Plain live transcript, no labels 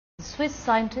Swiss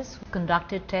scientists who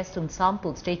conducted tests on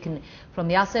samples taken from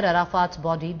Yasser Arafat's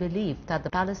body believe that the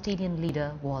Palestinian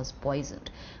leader was poisoned.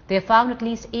 They have found at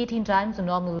least 18 times the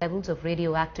normal levels of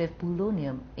radioactive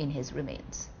polonium in his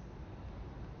remains.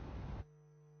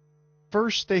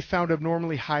 First, they found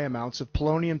abnormally high amounts of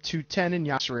polonium-210 in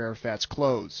Yasser Arafat's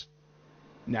clothes.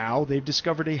 Now, they've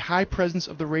discovered a high presence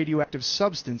of the radioactive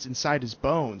substance inside his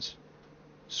bones.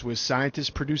 Swiss scientists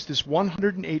produced this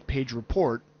 108-page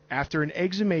report after an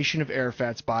exhumation of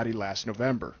Arafat's body last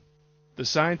November. The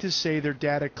scientists say their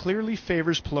data clearly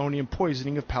favors polonium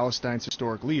poisoning of Palestine's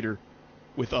historic leader,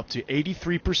 with up to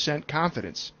 83%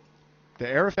 confidence. The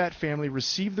Arafat family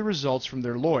received the results from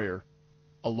their lawyer,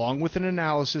 along with an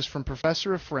analysis from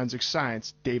Professor of Forensic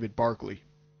Science David Barkley.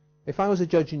 If I was a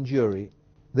judge and jury,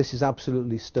 this is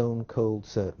absolutely stone cold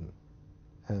certain.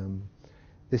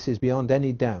 This is beyond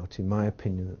any doubt, in my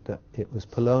opinion, that it was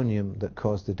polonium that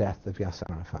caused the death of Yasser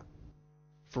Arafat.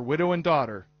 For widow and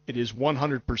daughter, it is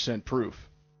 100% proof.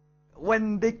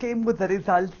 When they came with the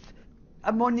results,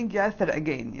 I'm mourning Yasser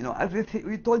again, as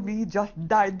he told me he just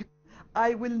died.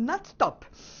 I will not stop.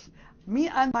 Me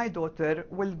and my daughter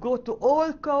will go to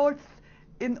all courts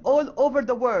in all over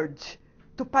the world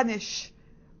to punish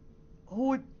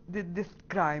who did this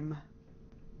crime.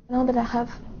 Now that I have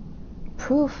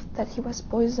proof that he was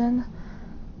poisoned,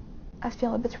 I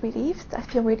feel a bit relieved. I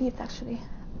feel relieved, actually.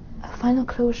 A final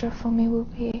closure for me will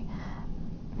be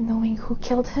knowing who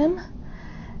killed him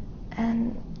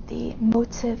and the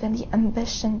motive and the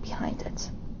ambition behind it.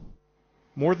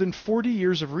 More than 40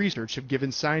 years of research have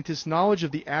given scientists knowledge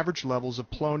of the average levels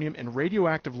of polonium and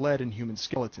radioactive lead in human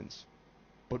skeletons.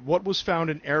 But what was found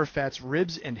in Arafat's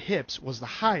ribs and hips was the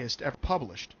highest ever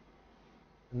published.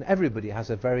 And everybody has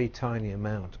a very tiny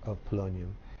amount of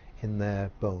polonium in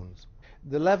their bones.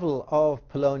 The level of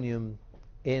polonium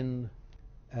in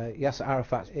Yasser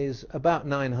Arafat is about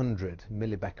 900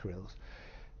 millibecquerels.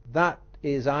 That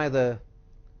is either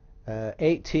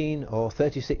 18 or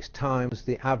 36 times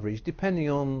the average, depending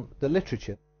on the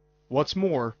literature. What's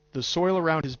more, the soil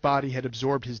around his body had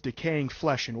absorbed his decaying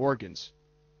flesh and organs.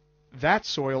 That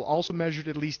soil also measured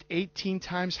at least 18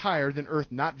 times higher than earth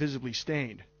not visibly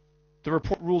stained. The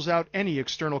report rules out any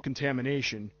external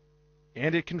contamination,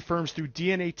 and it confirms through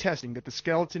DNA testing that the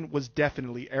skeleton was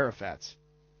definitely Arafat's.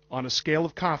 On a scale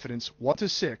of confidence 1 to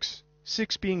 6,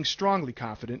 6 being strongly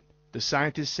confident, the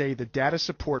scientists say the data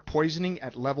support poisoning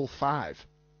at level 5.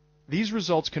 These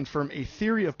results confirm a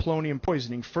theory of polonium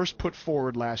poisoning first put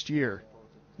forward last year.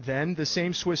 Then, the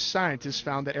same Swiss scientists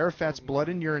found that Arafat's blood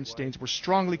and urine stains were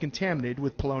strongly contaminated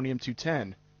with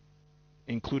polonium-210,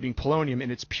 including polonium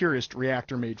in its purest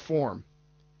reactor-made form.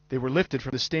 They were lifted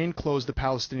from the stained clothes the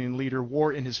Palestinian leader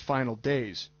wore in his final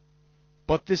days.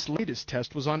 But this latest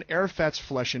test was on Arafat's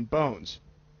flesh and bones,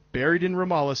 buried in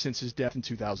Ramallah since his death in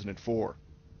 2004.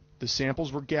 The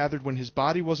samples were gathered when his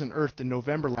body was unearthed in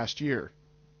November last year.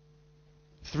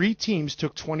 3 teams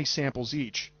took 20 samples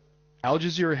each. Al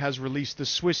Jazeera has released the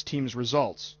Swiss team's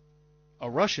results. A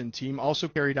Russian team also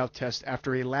carried out tests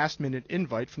after a last-minute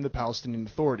invite from the Palestinian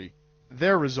Authority.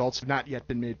 Their results have not yet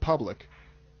been made public.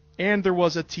 And there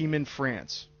was a team in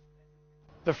France.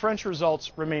 The French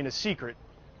results remain a secret,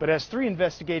 but as 3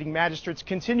 investigating magistrates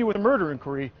continue with the murder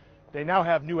inquiry, they now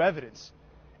have new evidence.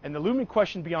 And the looming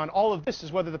question beyond all of this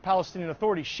is whether the Palestinian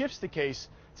Authority shifts the case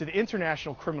to the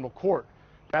International Criminal Court.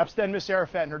 Perhaps then Miss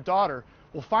Arafat and her daughter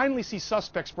will finally see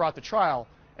suspects brought to trial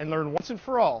and learn once and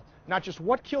for all not just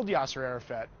what killed Yasser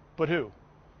Arafat, but who.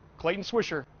 Clayton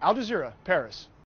Swisher, Al Jazeera, Paris.